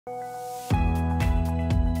If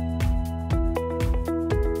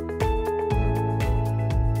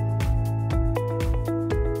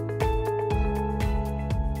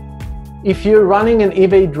you're running an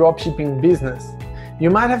eBay dropshipping business, you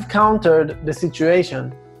might have countered the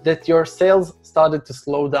situation that your sales started to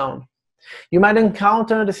slow down. You might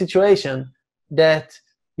encounter the situation that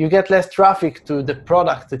you get less traffic to the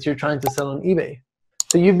product that you're trying to sell on eBay.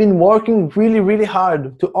 So you've been working really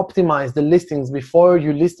hard to optimize the listings before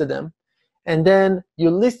you listed them, and then you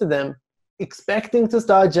listed them expecting to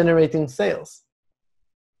start generating sales,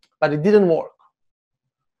 but it didn't work.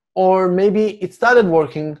 Or maybe it started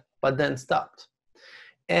working but then stopped.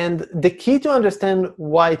 And the key to understand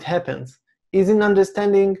why it happens is in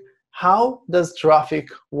understanding how does traffic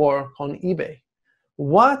work on eBay.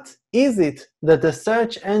 What is it that the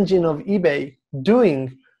search engine of eBay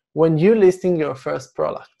doing when you're listing your first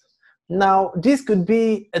product? Now, this could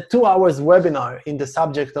be a 2 hours webinar in the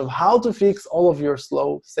subject of how to fix all of your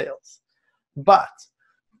slow sales. But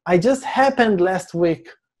I just happened last week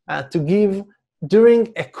to give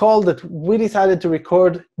during a call that we decided to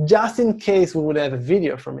record just in case we would have a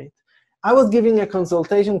video from it. I was giving a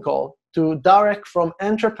consultation call to Darek from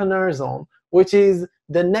Entrepreneur Zone, which is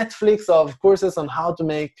the Netflix of courses on how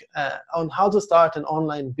to start an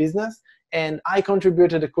online business. And I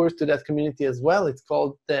contributed a course to that community as well. It's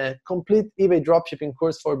called the Complete eBay Dropshipping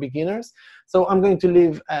Course for Beginners. So I'm going to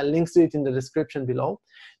leave links to it in the description below.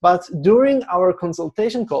 But during our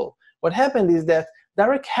consultation call, what happened is that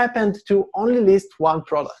Darek happened to only list one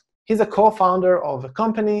product. He's a co-founder of a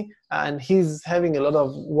company, and he's having a lot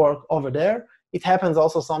of work over there. It happens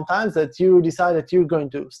also sometimes that you decide that you're going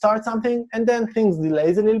to start something, and then things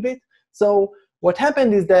delays a little bit. So what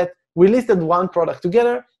happened is that we listed one product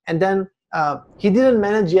together, and then he didn't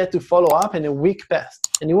manage yet to follow up, and a week passed.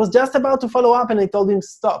 And he was just about to follow up, and I told him,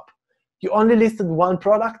 stop. You only listed one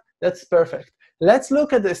product? That's perfect. Let's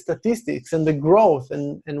look at the statistics and the growth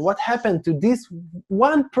and what happened to this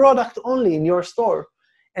one product only in your store,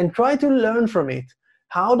 and try to learn from it.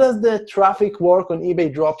 How does the traffic work on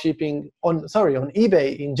eBay dropshipping, on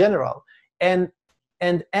eBay in general? And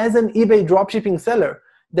as an eBay dropshipping seller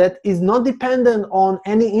that is not dependent on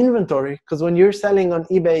any inventory, because when you're selling on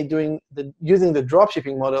eBay using the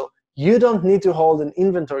dropshipping model, you don't need to hold an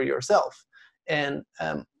inventory yourself. And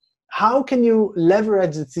how can you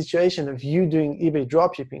leverage the situation of you doing eBay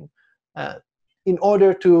dropshipping in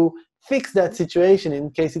order to fix that situation in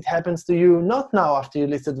case it happens to you, not now after you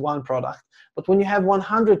listed one product, but when you have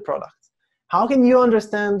 100 products? How can you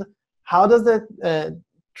understand how does that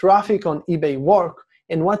traffic on eBay work,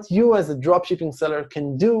 and what you as a dropshipping seller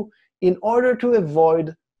can do in order to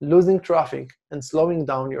avoid losing traffic and slowing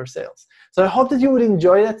down your sales? So I hope that you would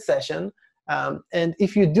enjoy that session, and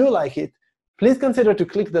if you do like it, please consider to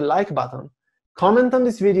click the like button, comment on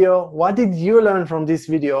this video, what did you learn from this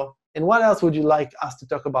video, and what else would you like us to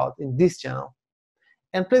talk about in this channel?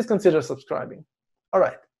 And please consider subscribing. All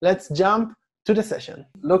right, let's jump to the session.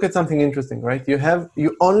 Look at something interesting, right?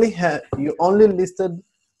 You only listed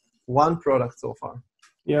one product so far.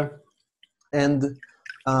 Yeah. And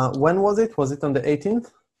when was it? Was it on the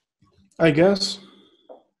 18th? I guess.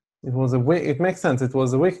 It was a week. It makes sense. It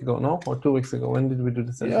was a week ago, no? Or 2 weeks ago. When did we do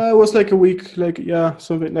the session? Yeah, it was like a week.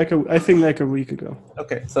 Something I think like a week ago.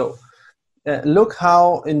 Okay, so look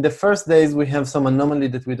how in the first days we have some anomaly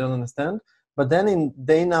that we don't understand, but then in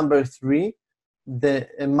day number 3, the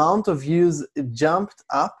amount of views jumped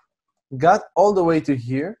up, got all the way to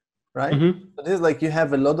here, right? Mm-hmm. So this is like you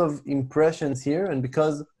have a lot of impressions here, and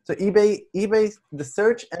because so eBay, the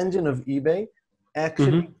search engine of eBay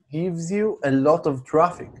actually gives you a lot of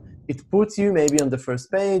traffic. It puts you maybe on the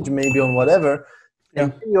first page, maybe on whatever,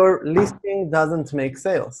 and your listing doesn't make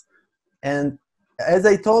sales. And as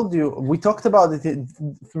I told you, we talked about it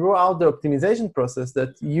throughout the optimization process,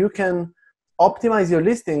 that you can optimize your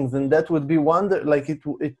listings, and that would be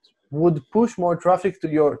it would push more traffic to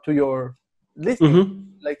your listing.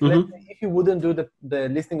 Let's say if you wouldn't do the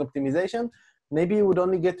listing optimization, maybe you would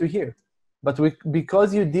only get to here. But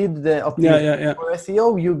because you did the optimization for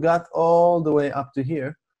SEO, you got all the way up to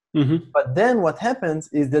here. But then what happens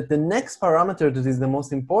is that the next parameter that is the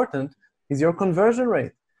most important is your conversion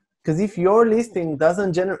rate. Because if your listing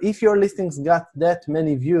doesn't generate, if your listings got that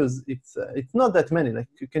many views, it's not that many. Like,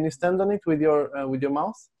 can you stand on it with your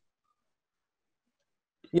mouse?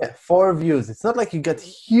 Yeah, 4 views. It's not like you get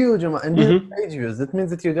huge amount, and these are page views. That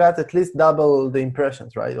means that you got at least double the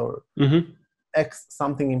impressions, right? Or X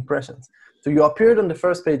something impressions. So you appeared on the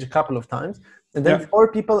first page a couple of times, and then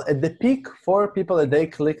 4 people at the peak, 4 people a day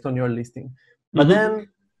clicked on your listing. But then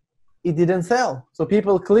it didn't sell. So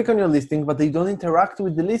people click on your listing, but they don't interact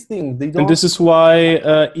with the listing. They don't. And this is why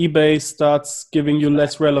eBay starts giving you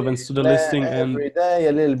less relevance to the listing. Every And day,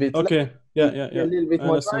 a little bit less, okay, a yeah, little bit I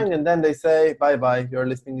more understand. trying, and then they say, bye-bye, your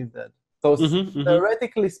listing is dead. So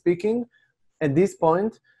theoretically speaking, at this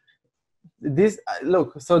point,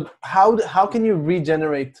 look, so how can you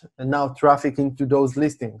regenerate now traffic into those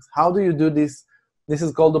listings? How do you do this? This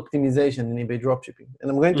is called optimization in eBay dropshipping. And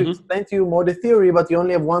I'm going to explain to you more the theory, but you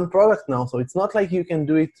only have one product now. So it's not like you can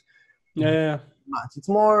do it much. It's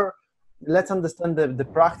more, let's understand the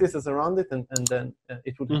practices around it, and then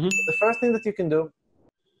it would help. So the first thing that you can do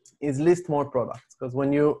is list more products. Because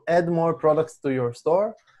when you add more products to your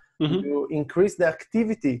store, you increase the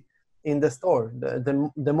activity in the store.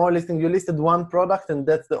 The more listing, you listed one product, and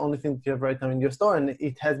that's the only thing that you have right now in your store, and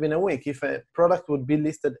it has been a week. If a product would be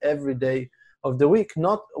listed every day of the week,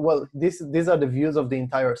 these are the views of the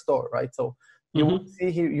entire store, right? So you would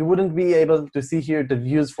see here, you wouldn't be able to see here the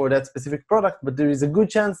views for that specific product, but there is a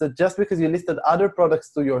good chance that just because you listed other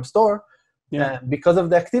products to your store, because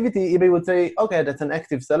of the activity, eBay would say, okay, that's an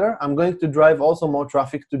active seller. I'm going to drive also more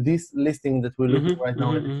traffic to this listing that we're looking right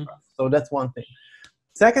now at this graph. So that's one thing.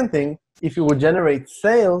 Second thing, if you would generate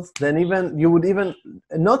sales, then you would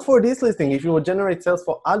not for this listing, if you would generate sales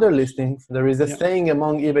for other listings, there is a saying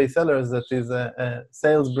among eBay sellers that is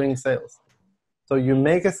sales bring sales. So you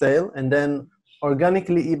make a sale, and then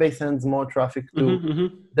organically eBay sends more traffic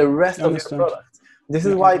to the rest of your products. This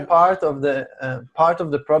is why part of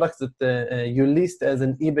the products that you list as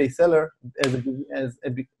an eBay seller,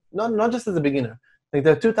 not just as a beginner. Like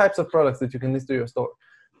there are two types of products that you can list to your store.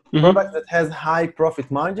 Product that has high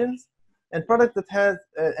profit margins, and product that has,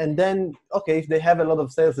 and then, okay, if they have a lot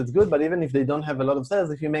of sales, it's good, but even if they don't have a lot of sales,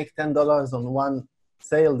 if you make $10 on one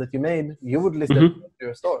sale that you made, you would list it to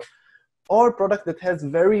your store. Or product that has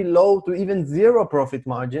very low to even zero profit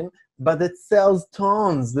margin, but it sells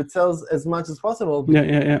tons, that sells as much as possible.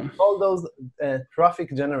 All those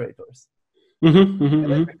traffic generators.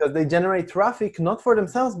 Because they generate traffic not for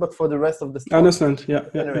themselves, but for the rest of the store. I understand,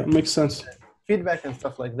 makes sense. Feedback and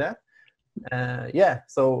stuff like that.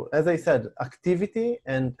 So as I said, activity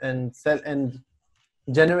and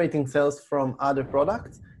generating sales from other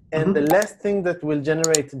products. And the last thing that will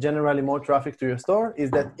generate generally more traffic to your store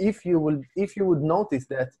is that if you would notice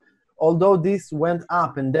that although this went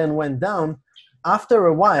up and then went down, after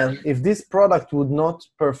a while, if this product would not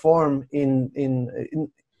perform in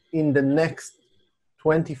the next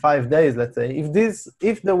 25 days, let's say,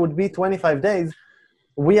 if there would be 25 days,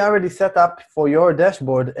 we already set up for your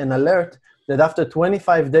dashboard an alert that after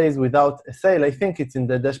 25 days without a sale, I think it's in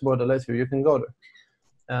the dashboard alert here, you can go there.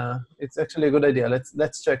 It's actually a good idea.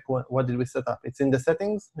 Let's check what did we set up. It's in the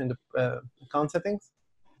settings, in the account settings.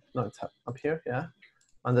 No, it's up here,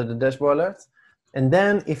 under the dashboard alerts. And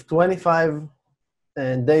then if 25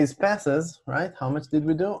 days passes, right, how much did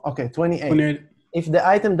we do? Okay, 28. If the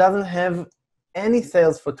item doesn't have any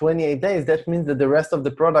sales for 28 days, that means that the rest of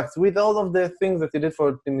the products, with all of the things that you did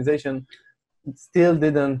for optimization, still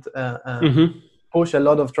didn't push a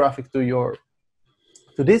lot of traffic to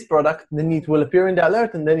this product. Then it will appear in the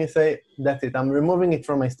alert, and then you say, that's it, I'm removing it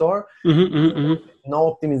from my store. No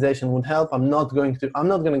optimization would help. I'm not going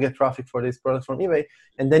to get traffic for this product from eBay.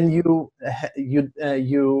 And then you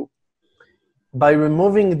by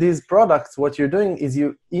removing these products, what you're doing is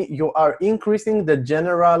you are increasing the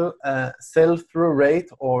general sell-through rate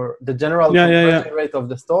or the general conversion rate of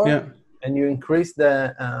the store, and you increase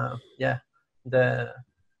the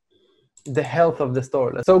health of the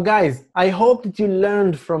store. So guys, I hope that you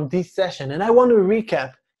learned from this session, and I want to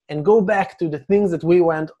recap and go back to the things that we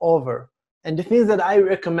went over and the things that I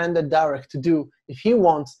recommended Darek to do if he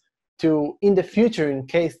wants to, in the future, in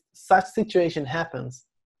case such situation happens,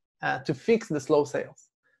 to fix the slow sales.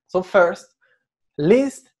 So first,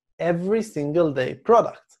 list every single day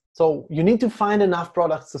product. So you need to find enough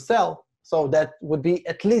products to sell. So that would be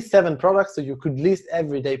at least 7 products, so you could list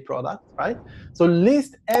everyday product, right? So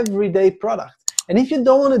list everyday products. And if you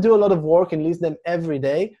don't want to do a lot of work and list them every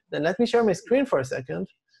day, then let me share my screen for a second.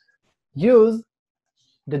 Use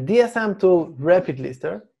the DSM tool Rapid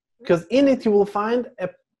Lister, because in it you will find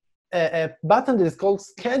a button that is called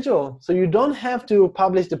schedule. So you don't have to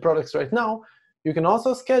publish the products right now. You can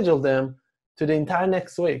also schedule them to the entire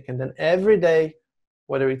next week. And then every day,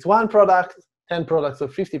 whether it's 1 product, 10 products, or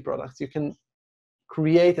 50 products, you can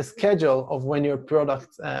create a schedule of when your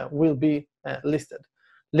products will be listed.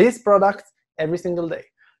 List products every single day.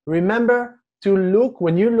 Remember to look,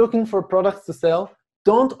 when you're looking for products to sell,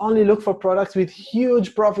 don't only look for products with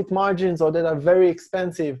huge profit margins or that are very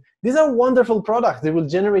expensive. These are wonderful products. They will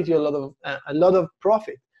generate you a lot of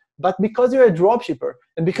profit. But because you're a dropshipper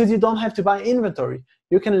and because you don't have to buy inventory,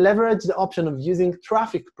 you can leverage the option of using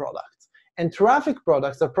traffic products. And traffic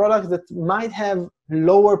products are products that might have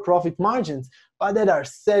lower profit margins, but that are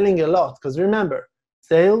selling a lot. Because remember,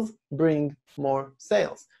 sales bring more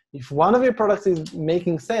sales. If one of your products is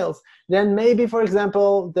making sales, then maybe, for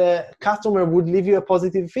example, the customer would leave you a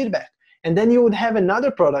positive feedback. And then you would have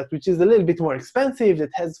another product, which is a little bit more expensive, that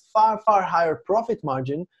has far, far higher profit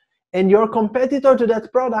margin. And your competitor to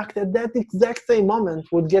that product at that exact same moment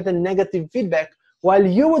would get a negative feedback, while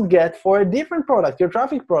you would get, for a different product, your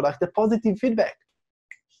traffic product, a positive feedback.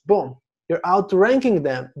 Boom. You're outranking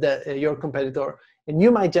your competitor, and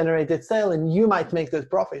you might generate that sale, and you might make that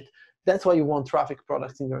profit. That's why you want traffic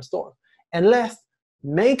products in your store. And last,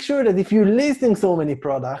 make sure that if you're listing so many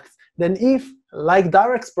products, then if, like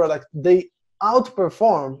Darek's product, they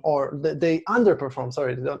outperform, or they underperform,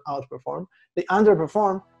 sorry, they don't outperform, they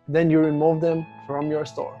underperform, then you remove them from your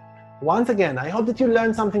store. Once again, I hope that you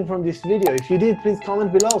learned something from this video. If you did, please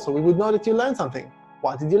comment below so we would know that you learned something.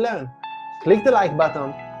 What did you learn? Click the like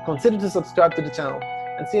button, consider to subscribe to the channel,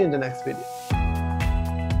 and see you in the next video.